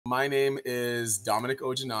My name is Dominic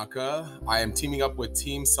Ojinnaka. I am teaming up with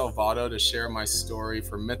Team Salvato to share my story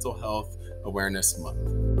for Mental Health Awareness Month.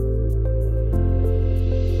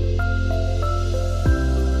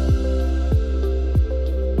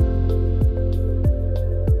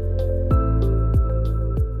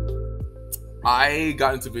 I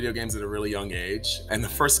got into video games at a really young age, and the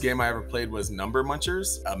first game I ever played was Number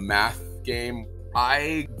Munchers, a math game.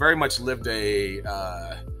 I very much lived a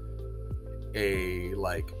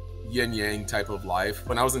like yin yang type of life.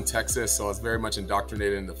 When I was in Texas, so I was very much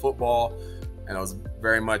indoctrinated into football, and I was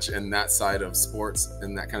very much in that side of sports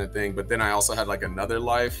and that kind of thing. But then I also had like another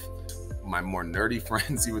life, my more nerdy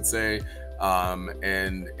friends, you would say,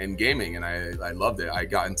 and gaming, and I loved it. I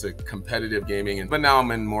got into competitive gaming, but now I'm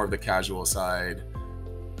in more of the casual side,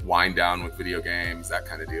 wind down with video games, that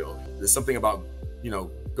kind of deal. There's something about,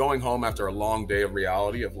 going home after a long day of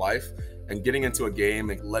reality of life and getting into a game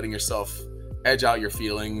and letting yourself edge out your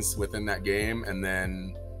feelings within that game and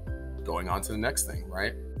then going on to the next thing,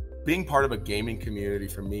 right? Being part of a gaming community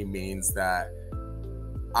for me means that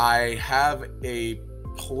I have a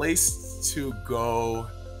place to go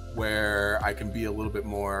where I can be a little bit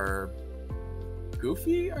more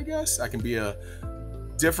goofy, I guess. I can be a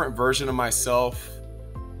different version of myself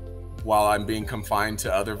while I'm being confined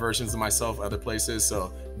to other versions of myself, other places.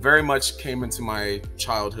 So very much came into my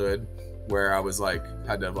childhood where I was like,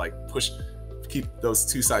 had to like keep those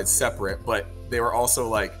two sides separate, but they were also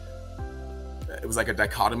like, it was like a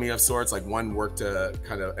dichotomy of sorts. Like one worked to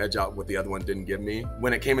kind of edge out what the other one didn't give me.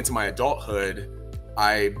 When it came into my adulthood,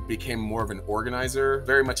 I became more of an organizer,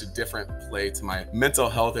 very much a different play to my mental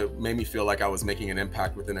health. It made me feel like I was making an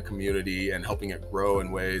impact within a community and helping it grow in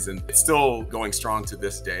ways, and it's still going strong to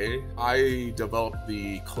this day. I developed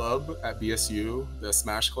the club at BSU, the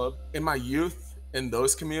Smash Club. In my youth, in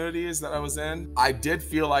those communities that I was in, I did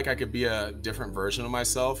feel like I could be a different version of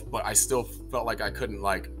myself, but I still felt like I couldn't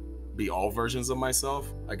be all versions of myself.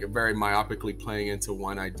 I get very myopically playing into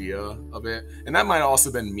one idea of it. And that might have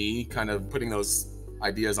also been me kind of putting those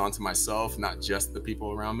ideas onto myself, not just the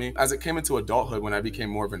people around me. As it came into adulthood, when I became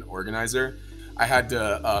more of an organizer, I had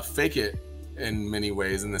to fake it in many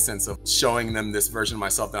ways, in the sense of showing them this version of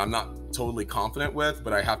myself that I'm not totally confident with,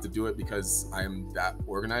 but I have to do it because I am that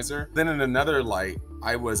organizer. Then in another light,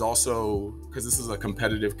 I was also, because this is a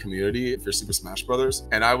competitive community for Super Smash Brothers,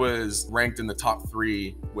 and I was ranked in the top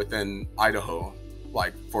 3 within Idaho,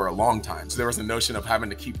 for a long time. So there was a notion of having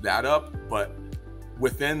to keep that up, but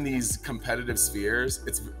within these competitive spheres,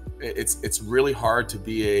 it's really hard to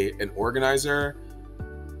be an organizer,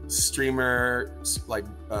 streamer, like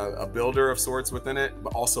a builder of sorts within it,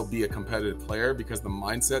 but also be a competitive player, because the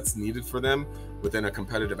mindsets needed for them within a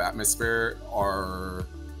competitive atmosphere are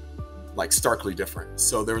starkly different.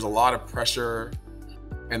 So there was a lot of pressure,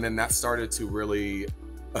 and then that started to really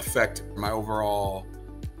affect my overall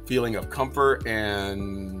feeling of comfort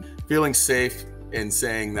and feeling safe in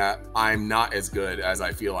saying that I'm not as good as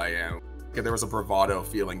I feel I am. There was a bravado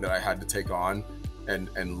feeling that I had to take on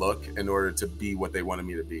and look in order to be what they wanted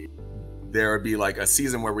me to be. There would be like a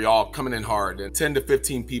season where we all coming in hard, and 10 to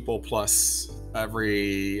 15 people plus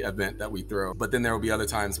every event that we throw. But then there will be other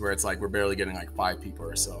times where it's like we're barely getting 5 people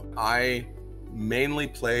or so. I mainly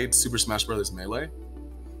played Super Smash Bros. Melee,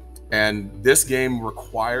 and this game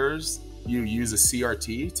requires you use a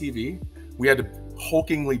CRT TV. We had to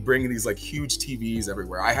hulkingly bring these huge TVs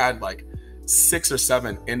everywhere. I had 6 or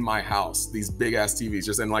 7 in my house, these big ass TVs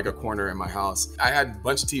just in a corner in my house. I had a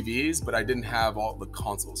bunch of TVs, but I didn't have all the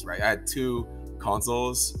consoles, right? I had 2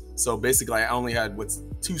 consoles. So basically I only had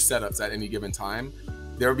 2 setups at any given time.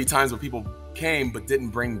 There would be times when people came but didn't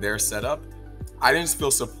bring their setup. I didn't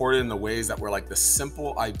feel supported in the ways that were the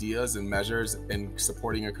simple ideas and measures in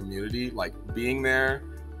supporting a community, being there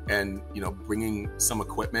and bringing some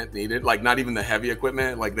equipment needed, not even the heavy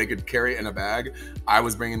equipment, they could carry it in a bag. I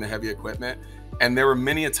was bringing the heavy equipment, and there were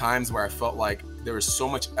many a times where I felt like there was so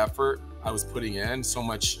much effort I was putting in, so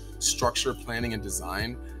much structure, planning, and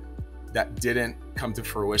design that didn't come to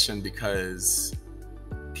fruition because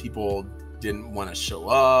people didn't want to show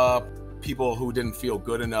up, people who didn't feel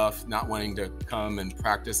good enough, not wanting to come and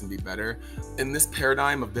practice and be better. In this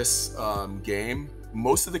paradigm of this game,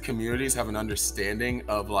 most of the communities have an understanding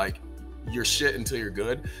of you're shit until you're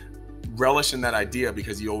good. Relish in that idea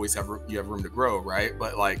because you always have room to grow, right?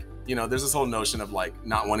 But there's this whole notion of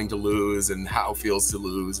not wanting to lose and how it feels to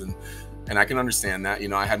lose, and I can understand that.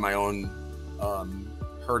 I had my own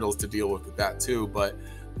hurdles to deal with that too. But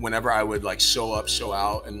whenever I would show up, show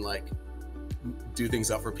out, and do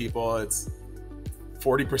things up for people, it's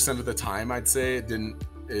 40% of the time I'd say it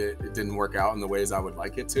didn't work out in the ways I would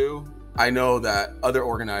like it to. I know that other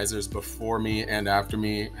organizers before me and after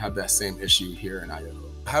me have that same issue here in Idaho.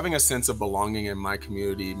 Having a sense of belonging in my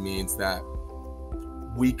community means that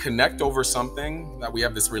we connect over something, that we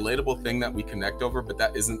have this relatable thing that we connect over, but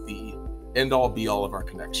that isn't the end all be all of our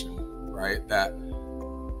connection, right? That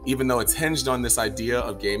even though it's hinged on this idea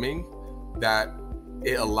of gaming, that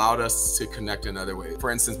it allowed us to connect in other ways.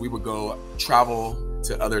 For instance, we would go travel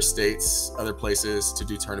to other states, other places to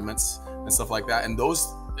do tournaments and stuff like that. And it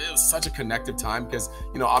was such a connective time because,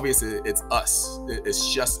 you know, obviously it's us.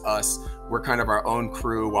 It's just us. We're kind of our own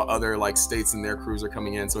crew while other like states and their crews are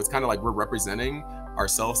coming in. So it's kind of like we're representing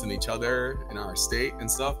ourselves and each other in our state and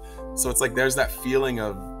stuff. So it's like there's that feeling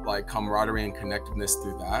of like camaraderie and connectiveness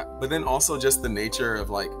through that. But then also just the nature of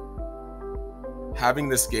like having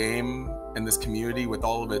this game and this community with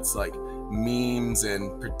all of its like memes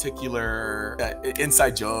and particular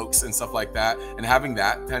inside jokes and stuff like that, and having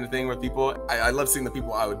that kind of thing with people. I love seeing the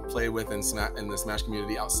people I would play with in the Smash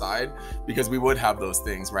community outside, because we would have those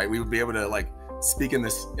things, right? We would be able to like speak in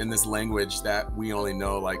this language that we only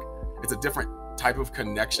know. Like it's a different type of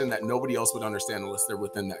connection that nobody else would understand unless they're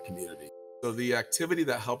within that community. So the activity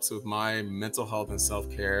that helps with my mental health and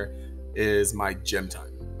self-care is my gym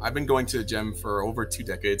time. I've been going to the gym for over 2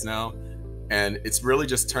 decades now, and it's really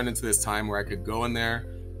just turned into this time where I could go in there,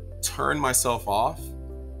 turn myself off,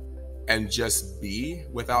 and just be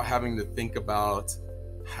without having to think about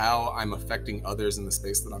how I'm affecting others in the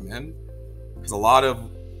space that I'm in. Because a lot of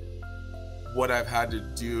what I've had to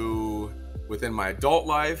do within my adult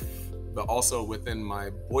life, but also within my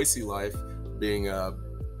Boise life, being a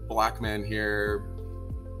Black man here,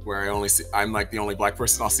 where I'm like the only Black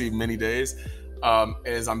person I'll see many days,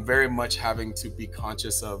 is I'm very much having to be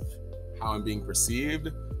conscious of how I'm being perceived.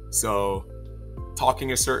 So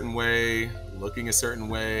talking a certain way, looking a certain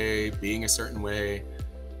way, being a certain way,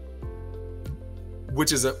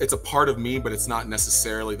 which is it's a part of me, but it's not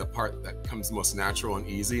necessarily the part that comes most natural and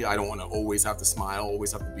easy. I don't want to always have to smile,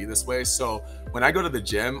 always have to be this way. So when I go to the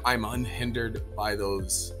gym, I'm unhindered by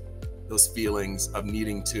those feelings of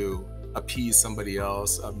needing to appease somebody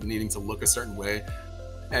else, of needing to look a certain way.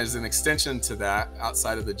 As an extension to that,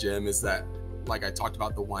 outside of the gym, is that, like I talked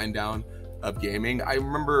about, the wind down of gaming. I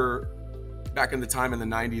remember back in the time in the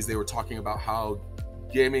 90s, they were talking about how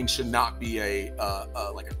gaming should not be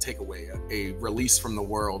like a takeaway, a release from the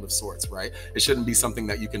world of sorts, right? It shouldn't be something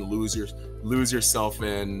that you can lose yourself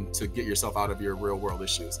in to get yourself out of your real world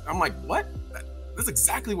issues. I'm like, what? That's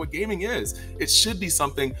exactly what gaming is. It should be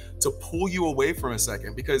something to pull you away from a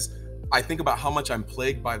second, because I think about how much I'm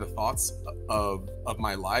plagued by the thoughts of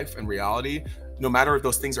my life and reality, no matter if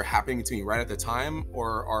those things are happening to me right at the time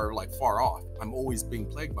or are like far off. I'm always being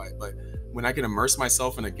plagued by it. But when I can immerse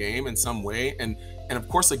myself in a game in some way, and of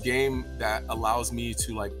course a game that allows me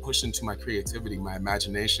to like push into my creativity, my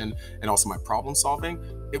imagination, and also my problem solving,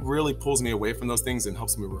 it really pulls me away from those things and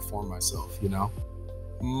helps me reform myself, you know?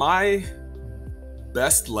 My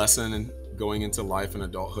best lesson in going into life and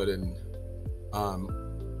adulthood and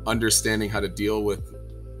understanding how to deal with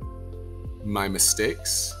my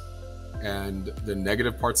mistakes and the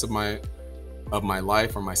negative parts of my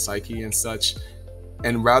life or my psyche and such,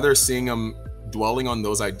 and rather seeing them, dwelling on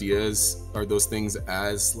those ideas or those things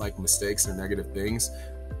as like mistakes or negative things,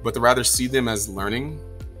 but to rather see them as learning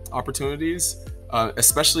opportunities,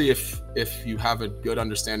 especially if you have a good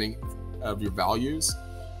understanding of your values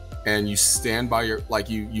and you stand by your, like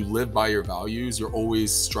you live by your values, you're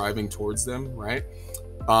always striving towards them, right?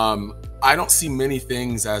 I don't see many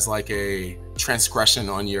things as like a transgression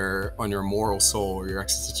on your moral soul or your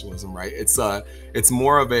existentialism, right? It's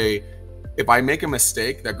more of a, if I make a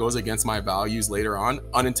mistake that goes against my values later on,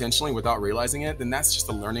 unintentionally without realizing it, then that's just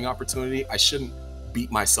a learning opportunity. I shouldn't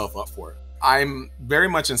beat myself up for it. I'm very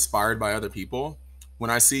much inspired by other people. When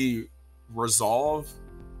I see resolve,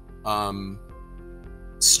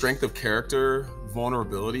 strength of character,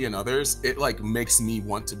 vulnerability in others, it like makes me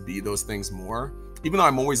want to be those things more. Even though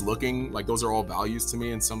I'm always looking, like those are all values to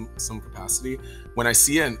me in some capacity. When I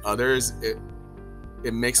see it in others,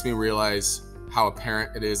 it makes me realize how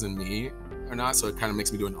apparent it is in me or not. So it kind of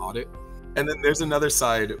makes me do an audit. And then there's another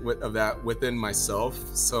side of that within myself.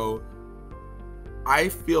 So I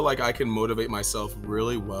feel like I can motivate myself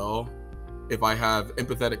really well if I have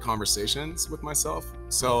empathetic conversations with myself.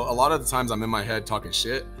 So a lot of the times I'm in my head talking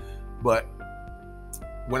shit, but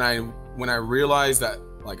when I realize that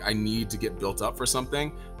like I need to get built up for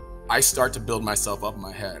something, I start to build myself up in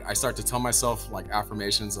my head. I start to tell myself like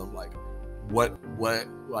affirmations of like what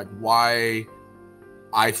like why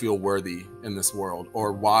I feel worthy in this world,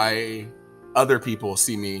 or why other people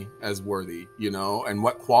see me as worthy, you know, and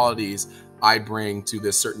what qualities I bring to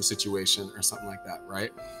this certain situation or something like that,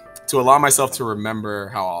 right? to allow myself to remember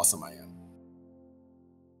how awesome I am.